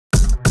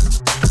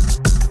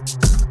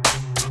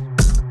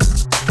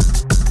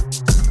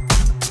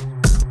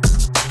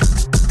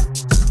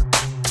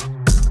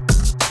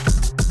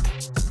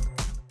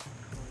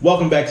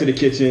Welcome back to the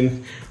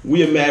kitchen.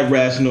 We are Mad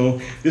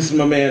Rational. This is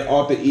my man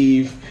Arthur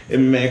Yves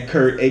and my man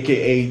Kurt,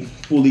 aka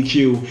Fooly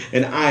Q,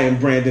 and I am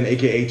Brandon,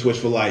 aka Twitch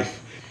for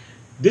Life.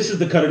 This is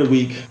the cut of the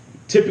week.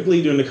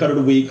 Typically during the cut of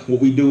the week,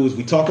 what we do is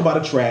we talk about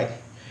a track,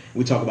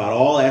 we talk about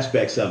all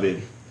aspects of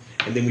it,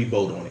 and then we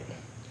vote on it.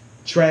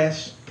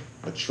 Trash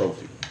or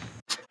trophy?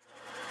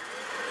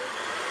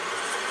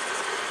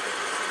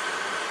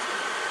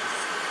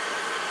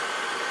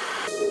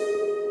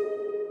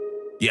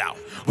 Yeah.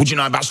 Would you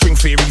know about string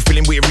theory?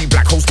 Feeling weary,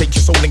 black holes take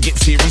your soul and get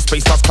serious.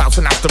 Space dust clouds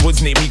and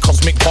asteroids near me.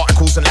 Cosmic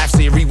particles and life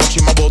theory.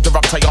 Watching my world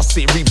erupt chaos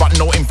theory. But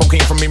no info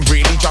came from him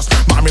really. Just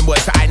muttering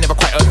words that I never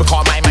quite heard.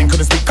 Because my mind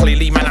couldn't speak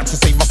clearly. Man had to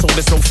save my soul,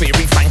 there's no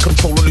theory. Find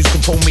control or lose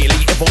control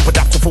merely. Evolve,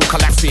 adapt to full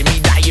collapse fear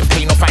me. Die in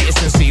pain or fight it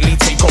sincerely.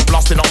 Take off,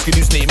 blasting off,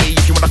 who's near me.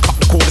 If you wanna cut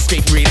the cord,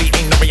 escape really.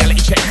 Ain't no reality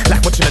check.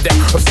 Like watching the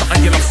death of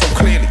something you love so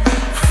clearly.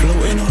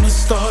 Floating on a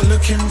star,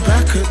 looking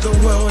back at the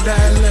world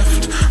I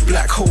left.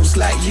 Black holes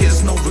like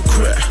years, no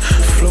regret.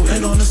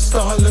 Floating on a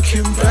star,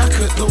 looking back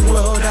at the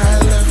world I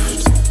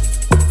left.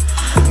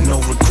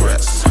 No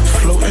regrets.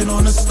 Floating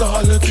on a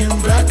star, looking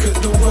back at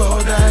the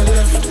world I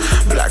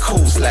left. Black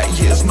holes like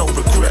years, no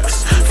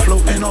regrets.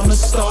 Floating on a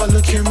star,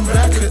 looking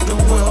back at the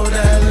world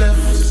I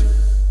left.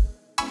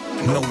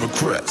 No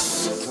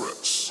regrets.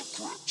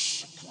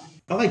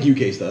 I like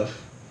UK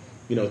stuff,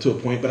 you know, to a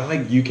point, but I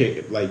like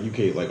UK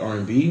like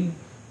R&B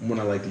when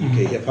I like the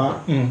UK hip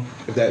hop,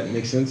 if that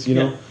makes sense, you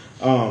know.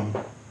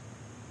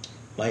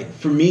 Like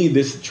for me,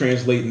 this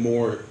translates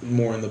more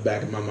in the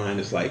back of my mind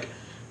is like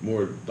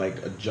more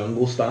like a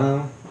jungle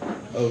style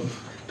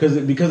of because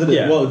of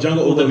the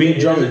jungle the beat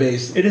drum and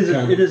bass. It is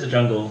a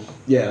jungle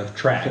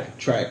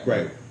track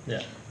right.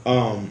 Yeah.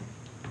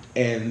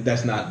 And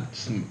that's not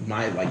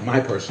my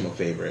personal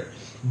favorite.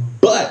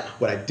 But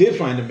what I did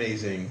find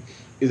amazing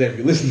is that if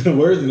you listen to the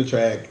words in the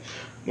track,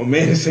 my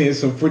man is saying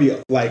some pretty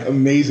like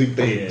amazing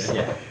things.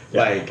 Yeah.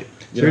 Like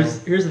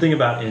here's the thing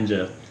about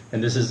Inja,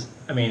 and this is,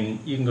 I mean,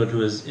 you can go to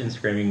his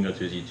Instagram, you can go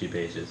to his YouTube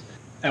pages.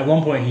 At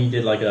one point, he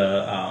did like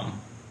a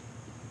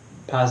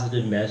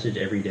positive message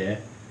every day,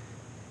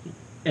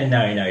 and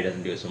now he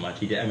doesn't do it so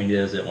much. He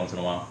does it once in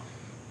a while,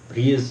 but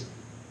he is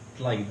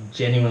like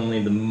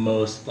genuinely the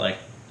most like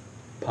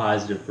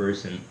positive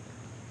person.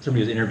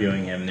 Somebody was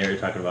interviewing him, and they were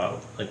talking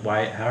about like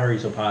how are you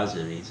so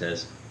positive? And he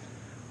says,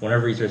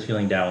 whenever he starts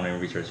feeling down,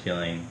 whenever he starts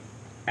feeling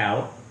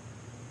out,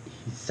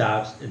 he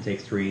stops and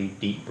takes 3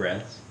 deep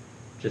breaths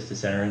just to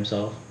center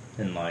himself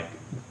and like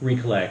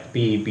recollect,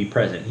 be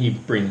present. He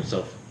brings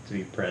himself to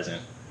be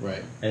present.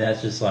 Right. And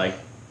that's just like,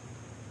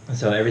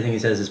 so everything he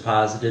says is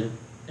positive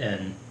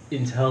and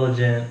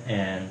intelligent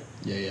and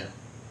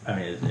I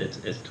mean it's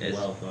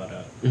well thought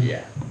out.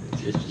 Yeah.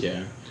 It's just,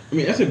 I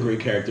mean that's a great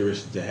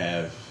characteristic to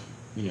have,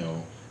 you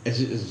know. It's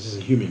just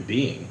a human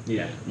being.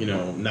 Yeah. You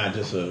know, not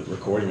just a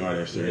recording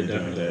artist or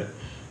anything like that.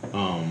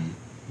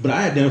 But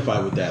I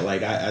identify with that.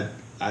 Like I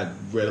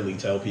readily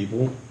tell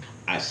people,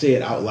 I say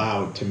it out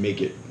loud to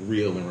make it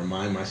real and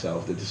remind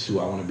myself that this is who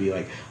I want to be.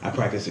 Like I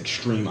practice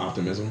extreme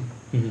optimism,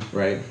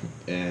 right?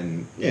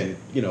 And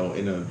you know,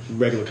 in a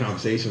regular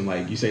conversation,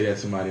 like you say that to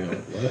somebody, you know,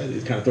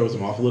 it kind of throws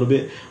them off a little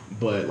bit.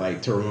 But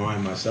like to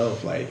remind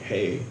myself, like,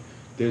 hey,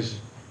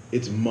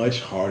 it's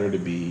much harder to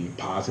be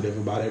positive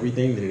about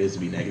everything than it is to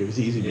be negative. It's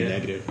easy to be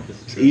negative.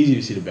 It's easy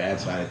to see the bad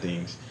side of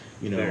things.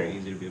 You know, very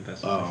easy to be a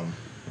pessimist.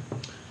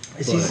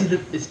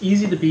 It's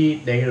easy to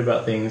be negative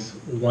about things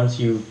once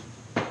you've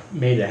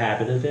made a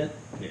habit of it.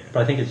 Yeah.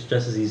 But I think it's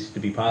just as easy to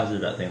be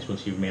positive about things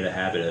once you've made a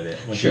habit of it.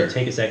 Once you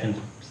take a second.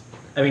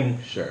 I mean,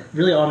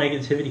 really, all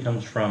negativity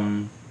comes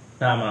from.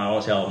 I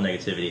won't say all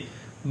negativity.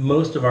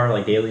 Most of our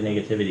like daily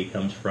negativity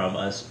comes from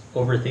us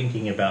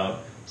overthinking about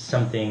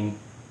something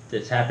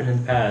that's happened in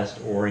the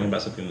past or worrying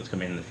about something that's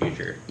coming in the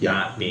future,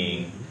 not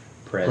being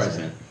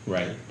present.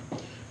 Right.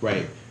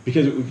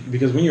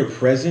 Because when you're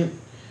present,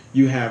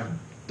 you have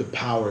the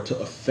power to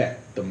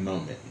affect the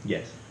moment.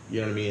 Yes. You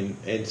know what I mean?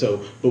 And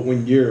so, but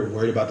when you're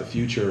worried about the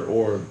future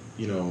or,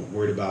 you know,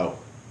 worried about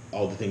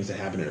all the things that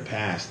happened in the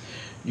past,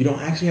 you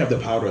don't actually have the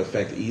power to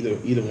affect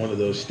either one of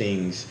those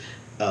things.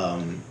 I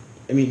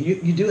mean,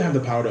 you do have the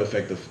power to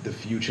affect the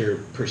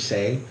future per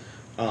se,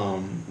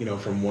 you know,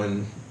 from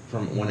one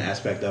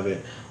aspect of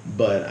it,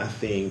 but I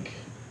think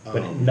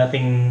but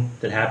nothing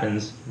that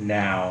happens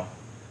now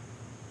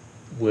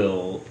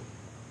will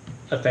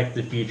affect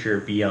the future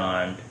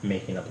beyond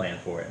making a plan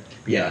for it,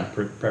 beyond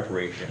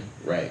preparation.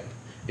 Right.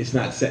 It's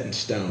not set in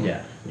stone.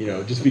 Yeah. You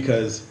know, just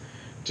because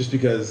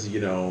you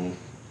know,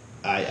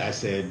 I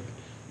said,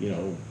 you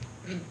know,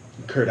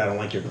 Kurt, I don't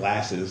like your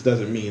glasses,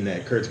 doesn't mean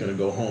that Kurt's gonna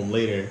go home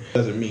later.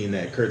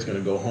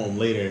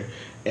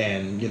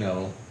 And, you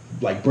know,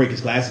 like break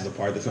his glasses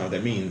apart. That's not what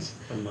that means.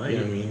 I might. You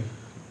know what I mean?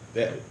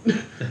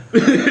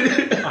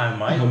 I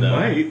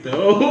might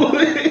though.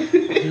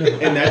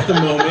 And that's the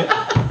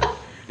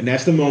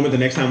moment. The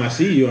next time I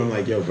see you, I'm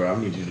like, yo, bro, I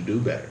need you to do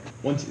better.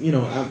 Once you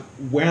know,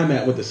 where I'm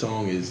at with the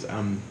song is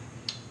I'm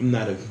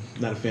not a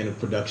fan of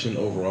production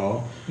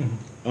overall.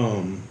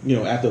 You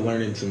know, after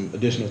learning some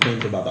additional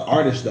things about the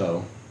artist,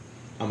 though,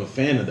 I'm a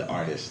fan of the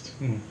artist.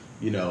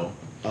 you know.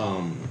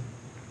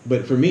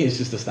 But for me, it's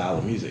just the style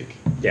of music.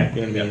 Yeah.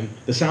 You know what I mean?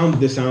 The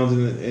sounds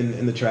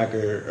in the track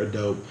are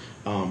dope.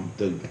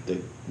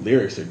 The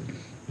lyrics are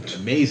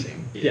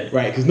amazing. Yeah.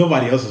 Right? Because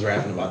nobody else is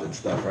rapping about that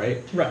stuff,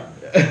 right? Right.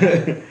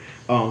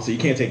 So you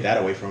can't take that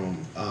away from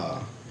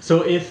them.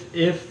 So if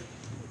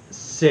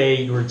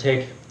say you were to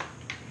take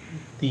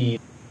the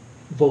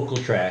vocal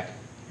track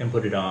and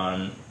put it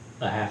on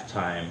a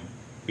halftime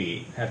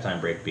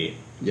break beat,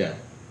 Yeah.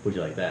 would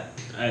you like that?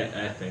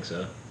 I think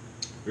so.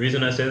 The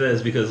reason I say that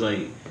is because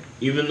like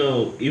even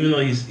though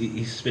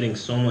he's spitting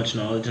so much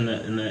knowledge in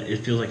that it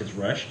feels like it's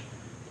rushed.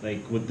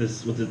 Like with the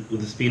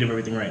speed of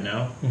everything right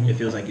now, it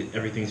feels like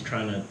everything's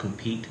trying to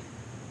compete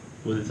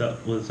with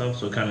itself.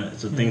 So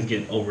things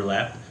get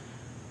overlapped.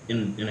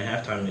 In a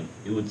halftime,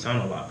 it would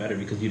sound a lot better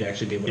because you'd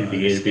actually be able to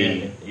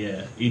understand it.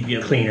 Yeah, you'd be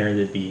able Cleaner.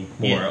 There'd be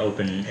more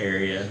open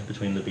area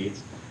between the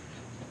beats.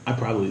 I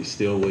probably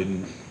still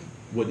wouldn't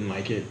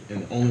like it,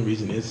 and the only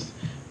reason is,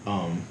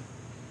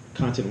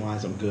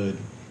 content-wise, I'm good.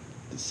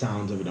 The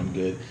sounds of it, I'm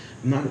good.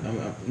 I'm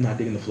not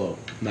digging the flow.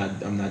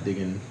 I'm not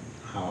digging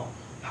how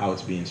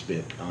it's being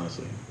spit.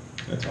 Honestly,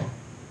 that's all.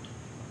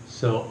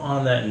 So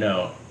on that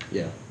note,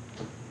 Yeah.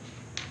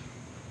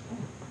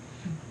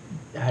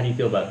 how do you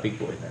feel about Big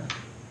Boy then?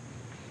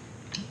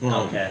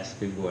 Outkast,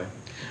 Big Boy.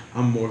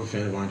 I'm more of a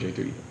fan of Andre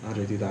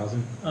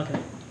 3000. Okay.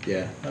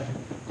 Yeah.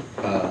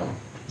 Okay.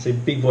 So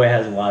Big Boy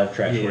has a lot of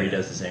tracks where he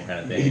does the same kind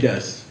of thing. He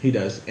does.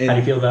 And how do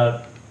you feel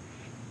about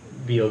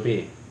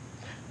B.O.B.?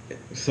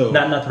 So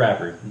not the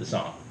rapper, the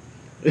song.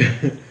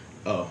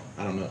 Oh,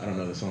 I don't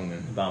know the song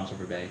then. Bombs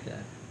Over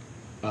Baghdad.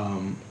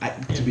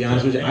 To be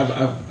honest with you,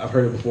 I've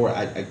heard it before.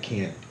 I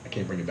can't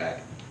bring it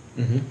back.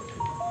 Mm-hmm.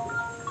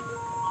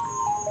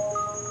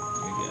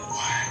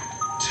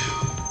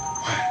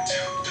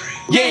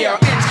 Yeah,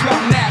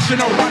 Islam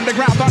national,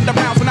 underground,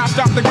 thunderbounds when I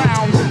stop the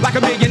ground. Like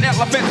a million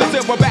elephants, a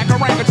silverback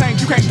orangutan,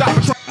 you can't stop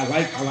a train. I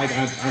like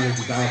Andre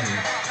 2000.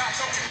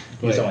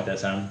 You don't like that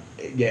sound?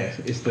 Yeah,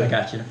 it's the. I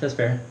got you. That's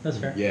fair.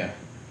 Yeah,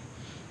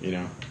 you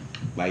know,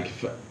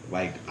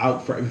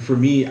 for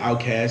me,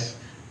 Outkast,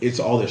 it's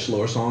all the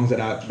slower songs that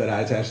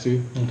I attach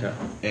to. Okay.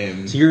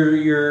 And so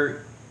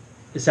you're.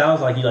 It sounds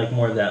like you like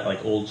more of that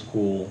like old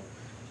school.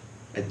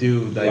 I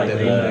do like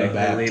that old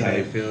bap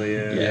type feel.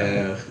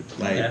 Yeah,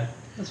 yeah,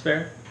 that's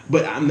fair.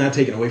 But I'm not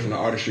taking away from the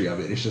artistry of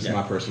it. It's just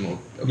my personal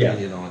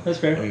opinion on. That's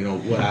fair. You know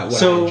what I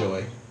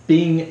enjoy.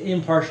 Being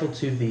impartial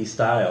to the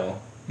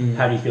style,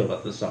 how do you feel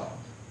about the song?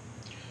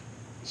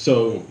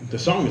 So the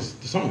song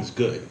is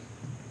good.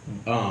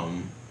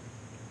 I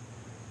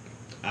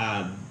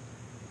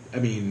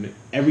mean,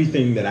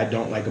 everything that I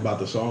don't like about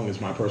the song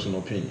is my personal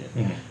opinion.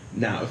 Mm-hmm.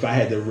 Now, if I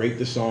had to rate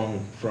the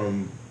song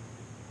from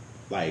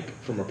a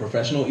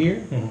professional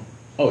ear,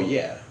 oh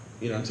yeah,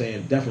 you know what I'm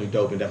saying? Definitely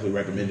dope and definitely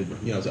recommended,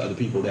 to other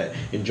people that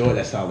enjoy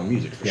that style of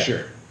music for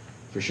sure.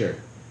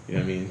 You know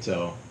what I mean?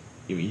 So,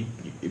 you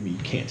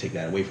can't take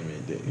that away from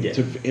it.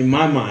 Yeah. In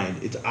my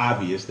mind, it's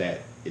obvious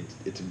that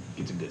it's a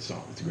good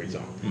song. It's a great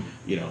song.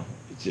 Mm-hmm.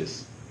 It's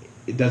just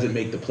it doesn't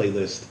make the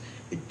playlist.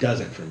 It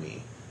doesn't for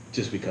me,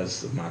 just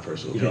because of my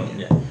personal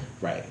opinion.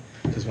 Right.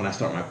 Because when I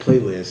start my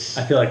playlist,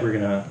 I feel like we're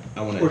gonna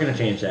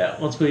change that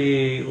once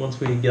we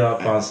get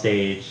up on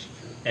stage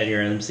and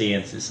you're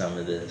MCing to some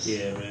of this.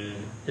 Yeah, man.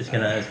 It's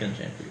gonna change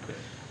pretty quick.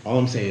 All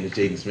I'm saying is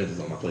Jaden Smith is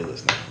on my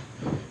playlist now.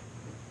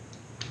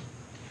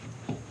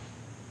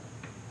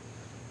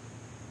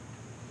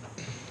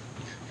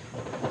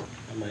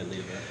 I might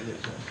leave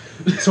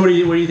that. So what do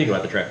you think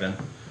about the track then?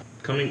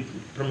 Coming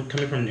from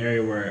an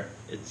area where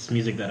it's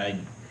music that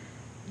I'm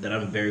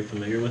very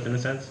familiar with in a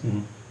sense,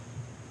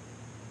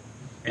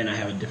 and I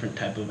have a different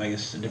type of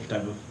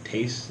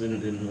taste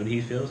than what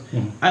he feels.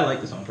 I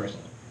like the song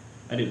personally.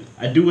 I do.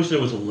 I do wish there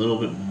was a little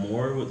bit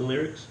more with the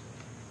lyrics.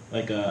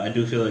 I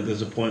do feel like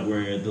there's a point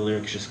where the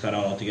lyrics just cut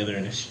out altogether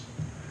and it's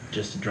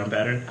just a drum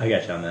pattern. I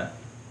got you on that.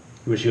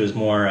 You wish it was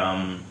more.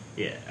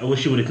 Yeah, I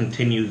wish you would have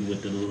continued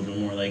with it a little bit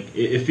more.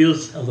 It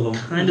feels a little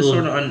kind of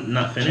sort of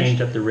not finished.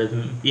 Change up the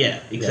rhythm. Yeah,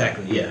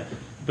 exactly. Yeah,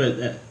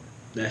 but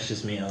that's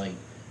just me. I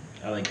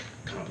like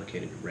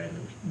complicated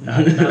random.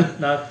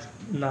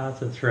 Not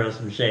to throw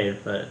some shade,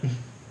 but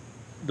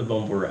the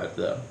bumble rap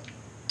though.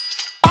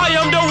 I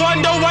am the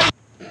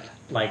one.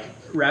 Like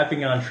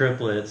rapping on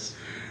triplets,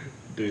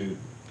 dude,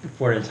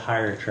 for an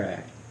entire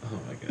track. Oh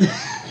my god.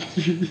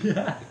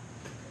 Yeah.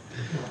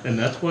 And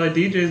that's why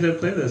DJs that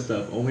play that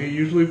stuff only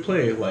usually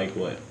play a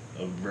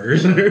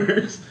verse,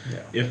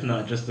 if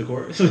not just the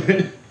chorus.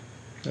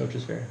 Which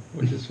is fair.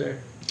 Which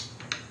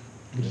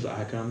is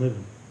icon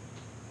living.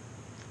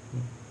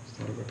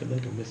 Start a record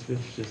label.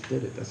 Misfits just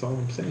did it. That's all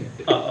I'm saying.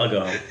 I'll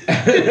go home.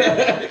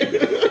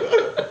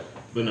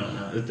 But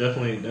no, it's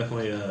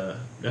definitely an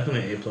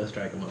A+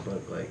 track in my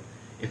book.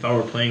 If I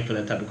were playing for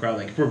that type of crowd,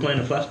 if we're playing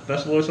a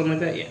festival or something like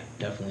that, yeah,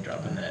 definitely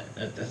dropping that.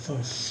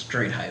 That's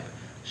straight hype.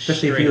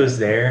 Especially if he was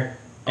there,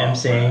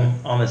 emceeing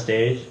on the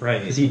stage, right?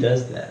 Because he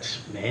does that,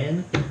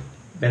 man.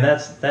 And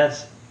that's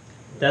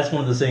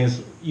one of those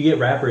things. You get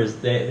rappers,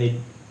 they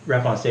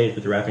rap on stage,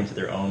 but they're rapping to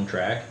their own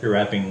track. They're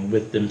rapping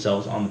with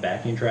themselves on the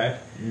backing track.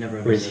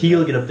 Never. Whereas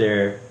he'll get up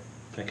there.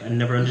 Like I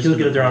never understood. He'll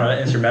get up there on an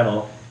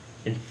instrumental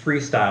and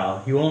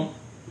freestyle. He won't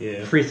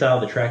Yeah.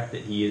 freestyle the track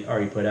that he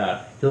already put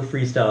out. He'll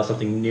freestyle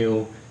something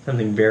new,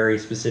 something very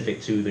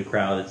specific to the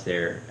crowd that's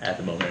there at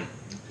the moment.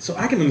 So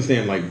I can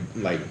understand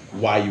like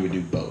why you would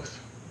do both,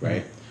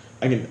 right?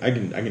 I can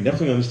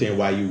definitely understand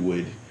why you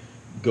would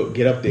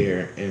get up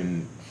there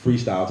and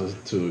freestyle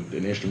to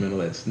an instrumental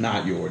that's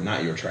not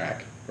your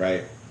track,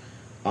 right?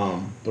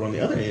 But on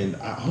the other end,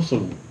 I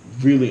also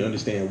really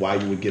understand why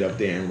you would get up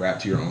there and rap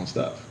to your own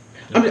stuff.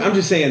 I'm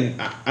just saying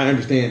I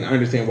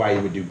understand why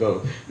you would do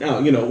both. Now,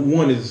 you know,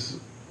 one is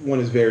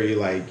very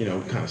like, you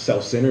know, kind of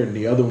self-centered, and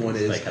the other one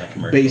is like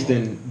kind of based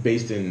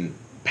in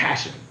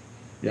passion.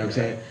 You know what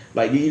I'm saying?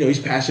 Like, you know, he's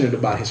passionate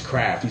about his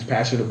craft. He's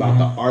passionate about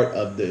the art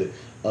of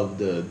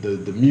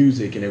the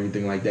music and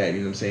everything like that. You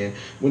know what I'm saying?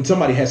 When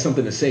somebody has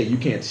something to say, you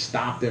can't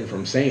stop them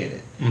from saying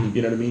it.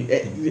 You know what I mean?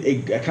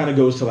 It kind of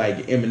goes to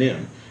like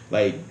Eminem.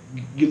 Like,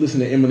 you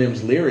listen to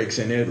Eminem's lyrics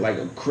and they're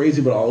like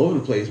crazy but all over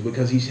the place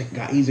because he's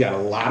got a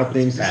lot of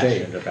things to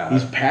say.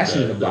 He's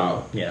passionate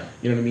about. Yeah.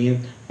 You know what I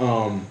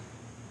mean?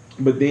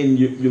 But then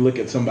you look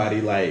at somebody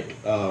like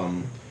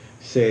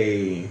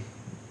say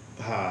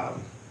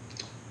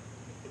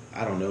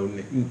I don't know,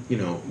 you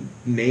know,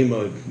 name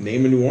a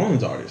New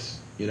Orleans artist,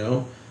 you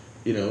know,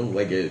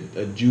 like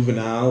a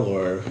Juvenile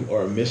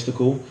or a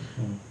Mystical.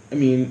 I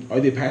mean, are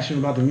they passionate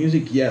about the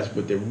music? Yes,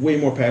 but they're way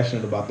more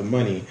passionate about the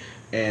money.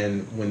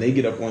 And when they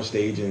get up on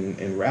stage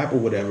and rap or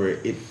whatever,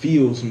 it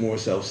feels more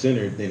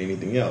self-centered than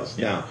anything else.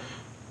 Yeah. Now,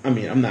 I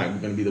mean, I'm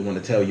not going to be the one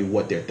to tell you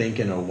what they're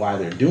thinking or why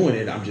they're doing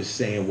it. I'm just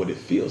saying what it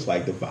feels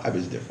like. The vibe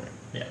is different.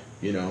 Yeah.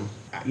 You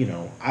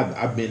know,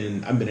 I've been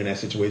in that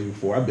situation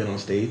before. I've been on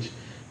stage,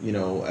 you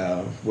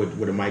know,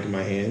 with a mic in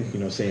my hand, you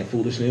know, saying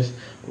foolishness.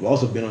 I've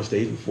also been on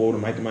stage before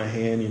with a mic in my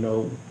hand, you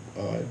know,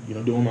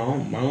 doing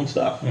my own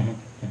stuff,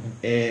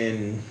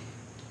 and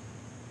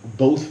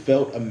both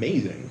felt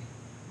amazing,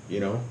 you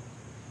know.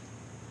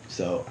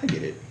 So I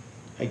get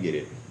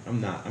it. I'm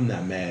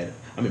not mad.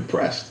 I'm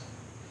impressed,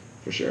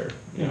 for sure.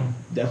 You know,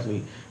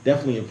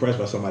 definitely impressed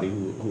by somebody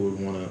who would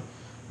want to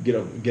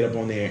get up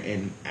on there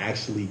and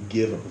actually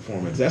give a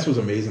performance. That's what's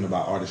amazing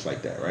about artists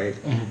like that, right?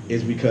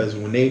 Is because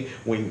when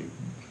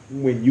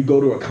you go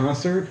to a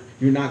concert,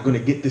 you're not going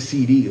to get the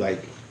CD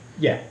like.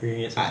 Yeah,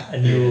 you're gonna get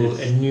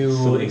a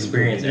new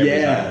experience every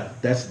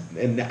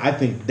time. I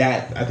think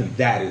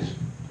that is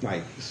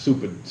like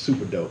super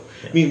dope.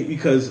 Yeah. I mean,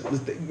 because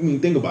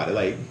think about it.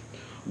 Like,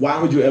 why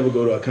would you ever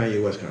go to a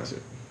Kanye West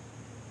concert?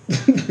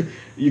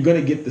 You're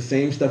gonna get the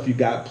same stuff you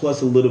got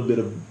plus a little bit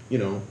of, you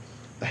know,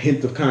 a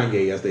hint of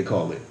Kanye, as they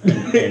call it.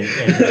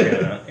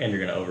 and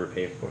you're gonna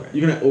overpay for it.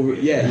 You're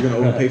gonna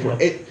overpay for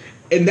it.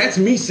 And that's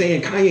me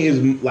saying Kanye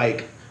is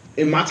like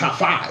in my top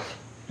 5.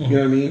 You know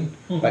what I mean?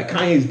 Like,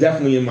 Kanye is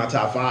definitely in my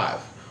top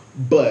 5.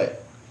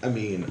 But I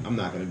mean, I'm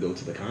not gonna go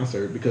to the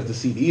concert because the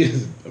CD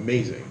is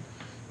amazing.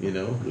 You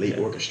know, Late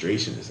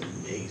Orchestration is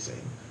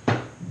amazing.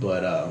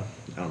 But I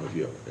don't know if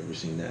you've ever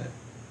seen that.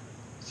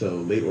 So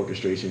Late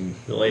Orchestration.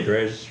 The like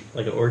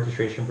an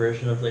orchestration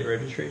version of Late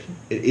Registration?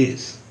 It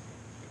is.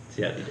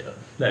 See, that'd be dope.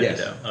 That'd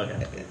be dope.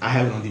 Okay. I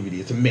have it on DVD.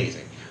 It's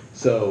amazing.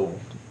 So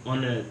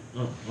on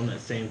that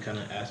same kind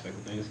of aspect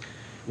of things,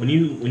 when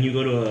you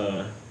go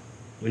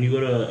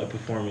to a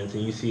performance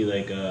and you see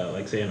like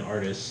say an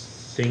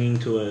artist singing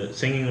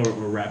or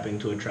rapping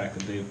to a track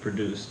that they've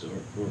produced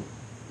or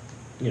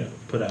you know,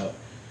 put out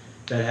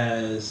that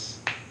has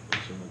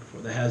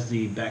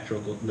the back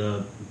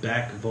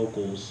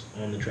vocals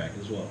on the track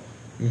as well.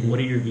 What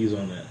are your views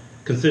on that?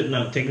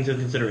 Taking into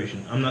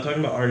consideration, I'm not talking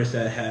about artists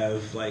that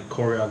have like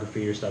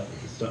choreography or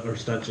stunts or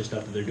stuff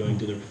that they're doing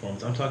through their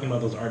performance. I'm talking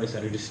about those artists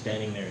that are just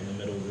standing there in the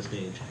middle of the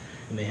stage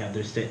and they have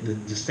the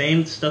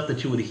same stuff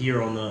that you would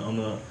hear on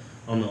the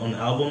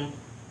album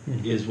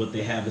is what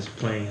they have as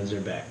playing as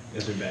their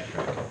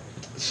backtrack.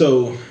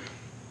 So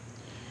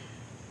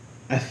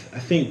I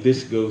think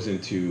this goes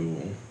into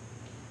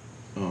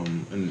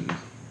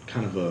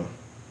kind of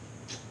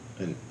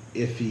an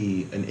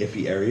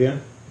iffy area,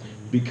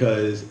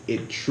 because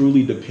it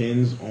truly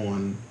depends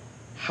on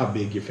how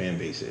big your fan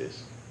base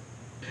is.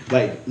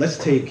 Like, let's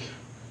take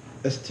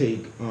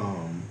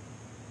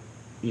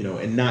you know,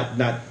 and not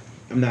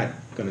I'm not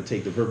gonna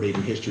take the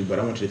verbatim history, but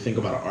I want you to think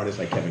about an artist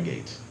like Kevin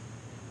Gates,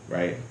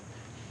 right?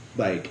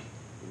 Like,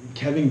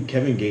 Kevin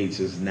Gates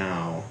is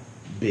now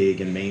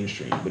big and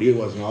mainstream, but he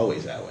wasn't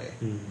always that way.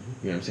 You know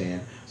what I'm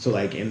saying? So,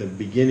 like, in the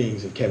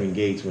beginnings of Kevin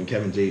Gates, when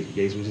Kevin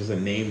Gates was just a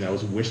name that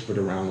was whispered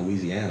around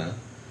Louisiana,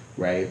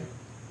 right?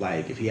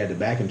 Like, if he had the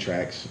backing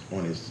tracks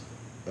on his,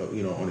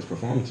 on his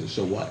performances,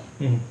 so what?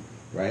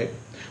 Right?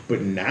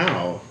 But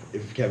now,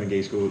 if Kevin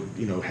Gates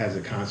has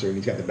a concert and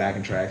he's got the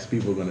backing tracks,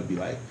 people are going to be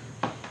like,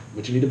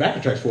 what you need the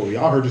backing tracks for? We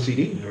all heard the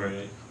CD.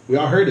 Right. We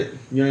all heard it.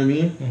 You know what I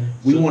mean?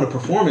 We want a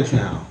performance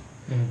now.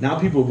 Now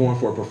people are going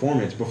for a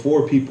performance.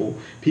 Before, people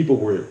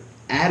were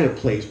at a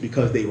place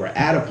because they were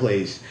at a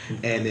place,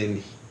 and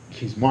then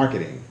he's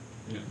marketing.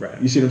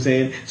 Right. You see what I'm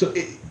saying? So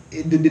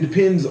it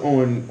depends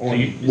on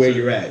where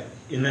you're at.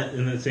 In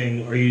that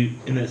saying, are you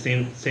in that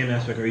same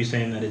aspect? Are you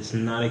saying that it's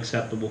not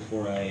acceptable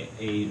for a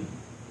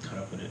how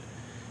do I put it,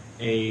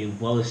 a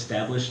well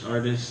established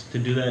artist to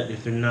do that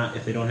if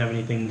they don't have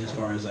anything as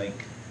far as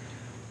like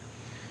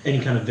any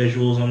kind of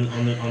visuals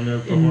on their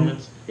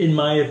performance? In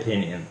my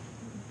opinion,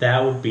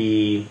 that would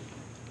be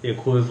the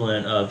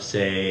equivalent of,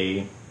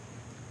 say,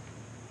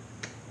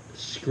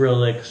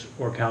 Skrillex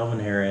or Calvin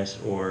Harris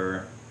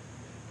or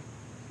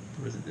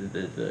was it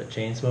the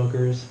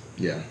Chainsmokers?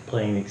 Yeah.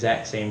 Playing the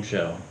exact same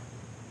show,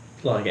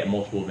 like at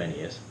multiple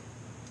venues,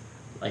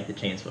 like the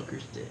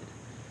Chainsmokers did.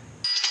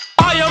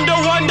 I am the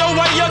one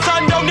your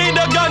son don't need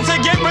a gun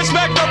to get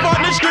respect up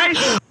on the street.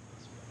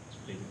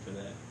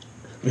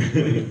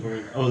 Waiting for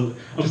that.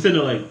 I was sitting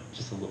there like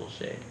Just a little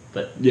shade,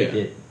 but Yeah. they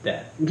did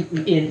that.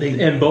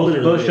 And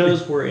both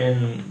shows were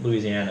in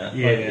Louisiana.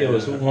 Yeah, Like, it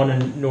was one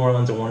in New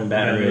Orleans and one in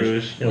Baton Baton Rouge.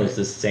 Rouge. And it was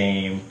the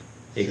same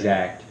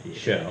exact Yeah.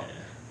 show.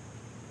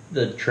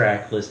 The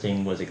track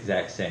listing was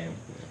exact same.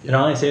 And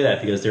I only say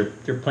that because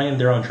they're playing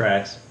their own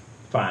tracks.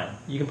 Fine,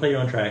 you can play your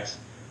own tracks,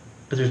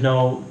 but there's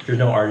no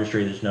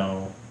artistry. There's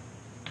no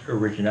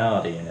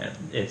originality in it.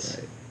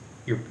 It's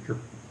you're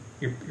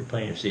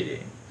playing your CD.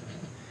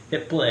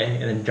 Hit play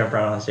and then jump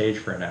around on stage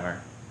for an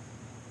hour.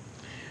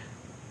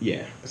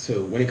 Yeah.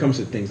 So when it comes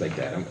to things like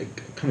that, I'm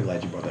kind of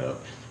glad you brought that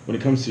up. When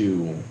it comes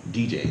to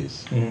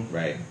DJs,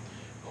 right,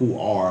 who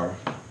are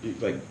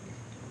like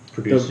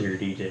Producer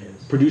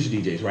DJs. Producer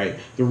DJs, right?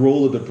 The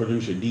role of the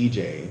producer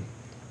DJ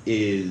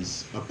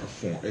is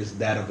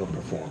that of a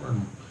performer.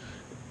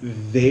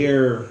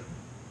 Their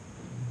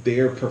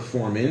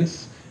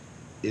performance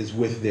is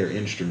with their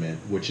instrument,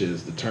 which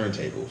is the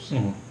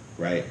turntables,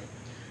 right?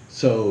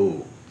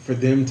 So for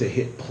them to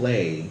hit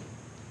play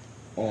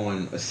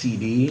on a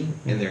CD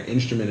and their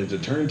instrument is the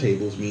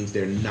turntables means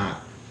they're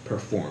not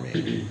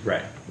performing,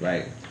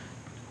 right?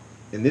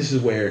 And this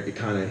is where it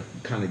kind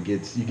of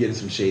gets, you get in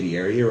some shady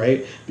area,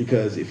 right?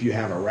 Because if you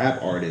have a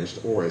rap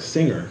artist or a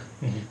singer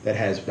that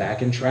has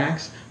backing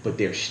tracks, but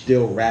they're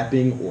still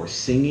rapping or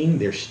singing,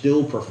 they're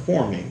still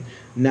performing.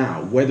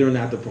 Now, whether or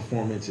not the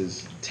performance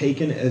is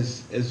taken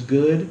as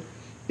good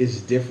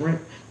is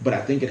different, but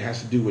I think it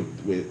has to do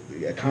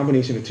with a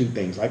combination of two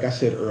things. Like I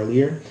said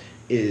earlier,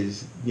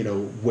 is, you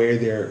know, where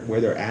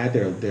they're at,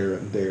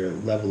 their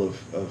level of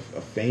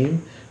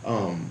fame,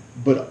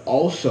 but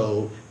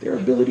also their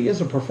ability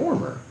as a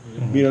performer.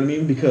 You know what I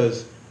mean?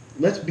 Because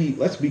let's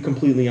be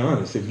completely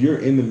honest. If you're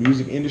in the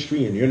music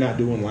industry and you're not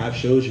doing live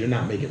shows, you're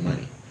not making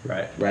money.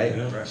 Right.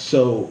 Yeah, right.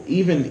 So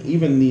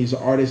even these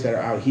artists that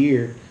are out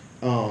here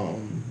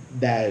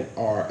that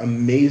are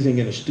amazing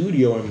in a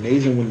studio,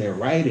 amazing when they're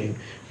writing,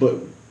 but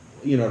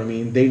you know what I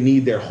mean, they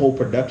need their whole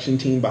production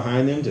team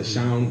behind them to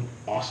sound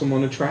awesome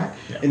on the track.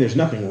 Yeah. And there's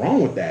nothing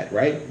wrong with that,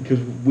 right? Because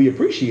we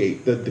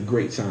appreciate the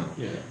great sound.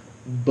 Yeah.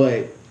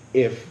 But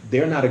if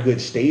they're not a good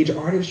stage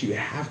artist, you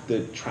have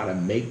to try to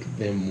make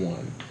them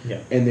one. Yeah.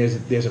 And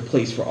there's a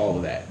place for all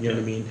of that. You know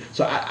what I mean?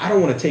 So I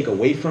don't want to take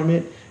away from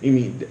it. I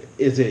mean,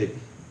 is it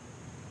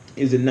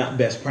not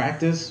best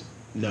practice?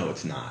 No,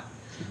 it's not.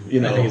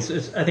 You know, I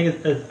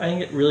think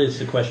it really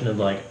is a question of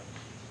like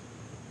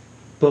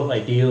both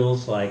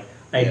ideals. Like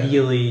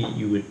ideally,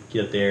 you would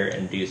get there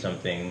and do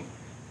something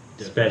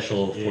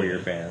special for your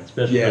fans,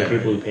 especially for the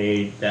people who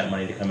paid that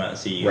money to come out and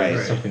see you. Right.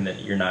 Something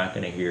that you're not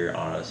going to hear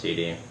on a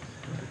CD.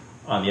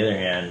 On the other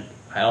hand,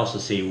 I also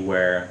see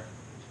where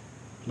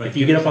if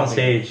you get up on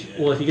stage,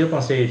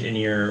 and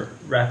you're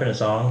rapping a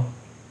song,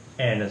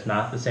 and it's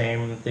not the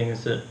same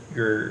things that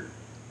your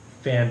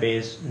fan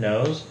base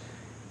knows,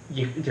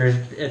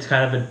 it's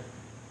kind of a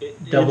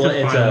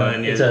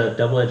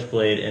double-edged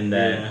blade in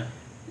that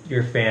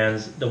your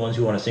fans, the ones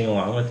who want to sing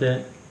along with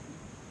it,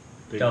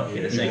 don't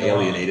get to sing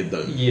along.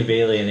 You've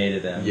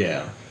alienated them.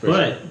 Yeah.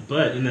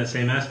 But in that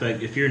same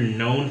aspect, if you're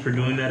known for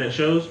doing that at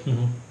shows,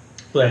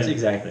 well, that's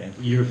exactly.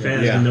 Your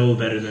fans know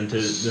better than to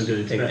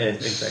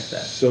expect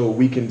that. So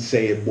we can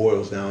say it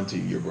boils down to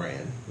your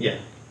brand. Yeah.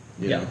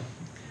 You know?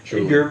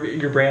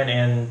 Your brand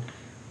and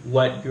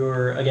what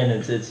your, again,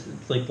 it's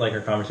like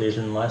our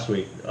conversation last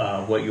week,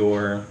 what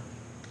your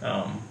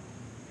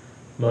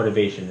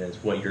motivation is,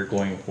 what you're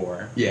going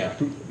for. Yeah.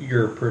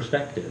 Your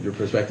perspective.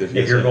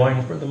 If you're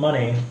going for the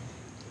money,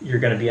 you're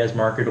going to be as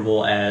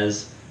marketable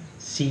as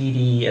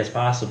CD as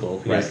possible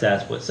because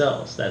that's what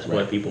sells. That's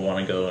what people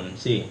want to go and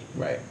see.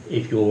 Right.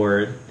 If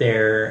you're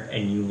there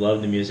and you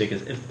love the music,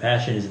 if the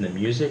passion is in the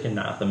music and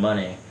not the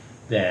money,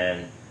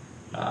 then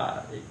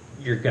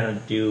you're going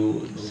to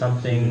do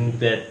something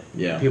that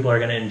people are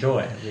going to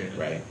enjoy. Yeah.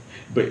 Right.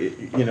 But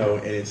you know,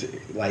 and it's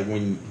like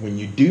when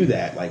you do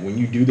that, like when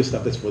you do the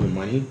stuff that's for the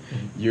money,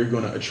 you're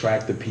going to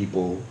attract the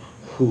people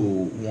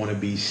who want to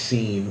be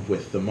seen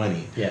with the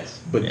money.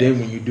 Yes. But then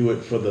when you do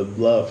it for the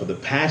love, for the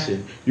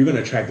passion, you're going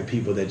to attract the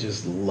people that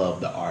just love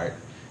the art.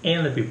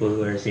 And the people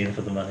who are seen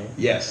for the money.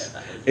 Yes.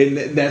 And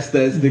that's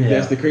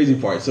the crazy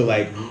part. So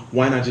like,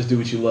 why not just do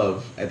what you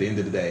love at the end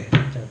of the day? You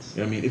know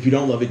what I mean? If you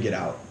don't love it, get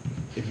out.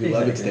 If you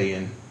love it, stay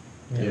in.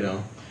 Yeah. You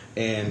know?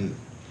 And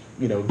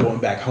going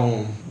back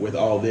home with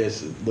all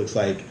this, it looks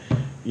like,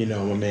 my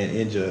man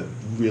Inja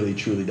really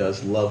truly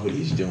does love what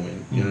he's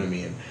doing. You know what I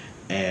mean?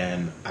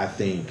 And I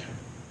think,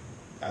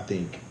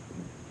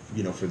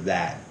 for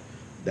that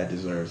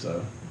deserves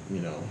a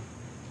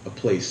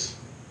place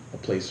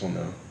on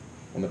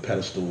the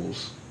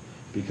pedestals,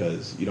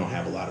 because you don't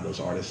have a lot of those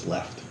artists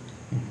left,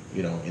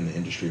 in the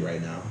industry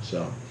right now.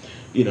 So,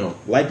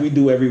 like we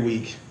do every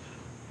week,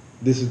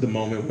 this is the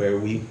moment where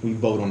we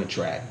vote on the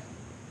track,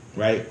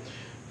 right?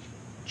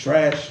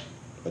 Trash,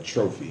 a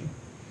trophy.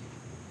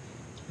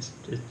 It's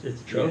a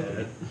trophy.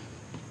 Yeah.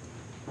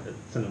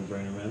 It's a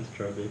no-brainer, man. It's a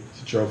trophy.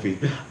 It's a trophy.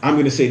 I'm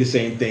going to say the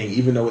same thing,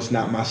 even though it's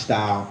not my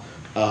style,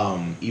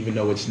 even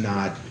though it's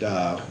not,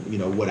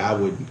 what I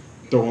would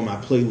throw on my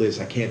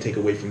playlist. I can't take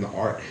away from the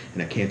art,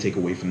 and I can't take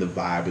away from the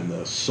vibe and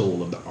the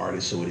soul of the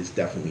artist, so it is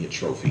definitely a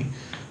trophy.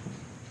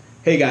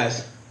 Hey,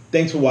 guys.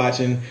 Thanks for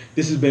watching.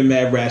 This has been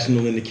Mad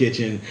Rational in the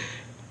Kitchen.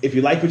 If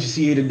you like what you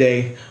see here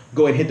today,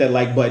 go ahead and hit that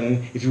like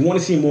button. If you want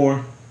to see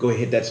more, go ahead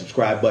and hit that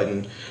subscribe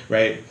button,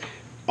 right?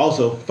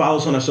 Also, follow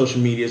us on our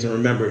social medias, and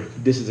remember,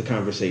 this is a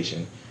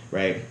conversation,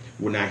 right?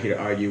 We're not here to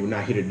argue. We're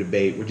not here to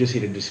debate. We're just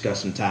here to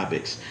discuss some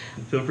topics.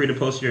 Feel free to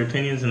post your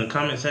opinions in the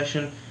comment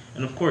section,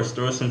 and of course,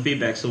 throw us some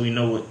feedback so we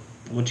know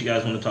what you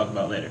guys want to talk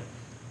about later.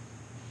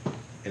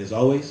 And as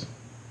always,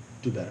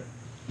 do better.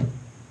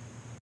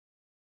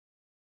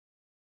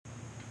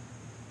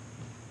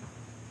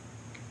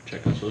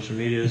 Check out social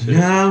media.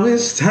 Now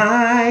it's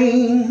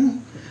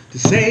time to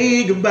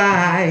say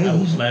goodbye. I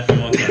will slap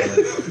you on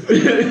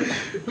camera.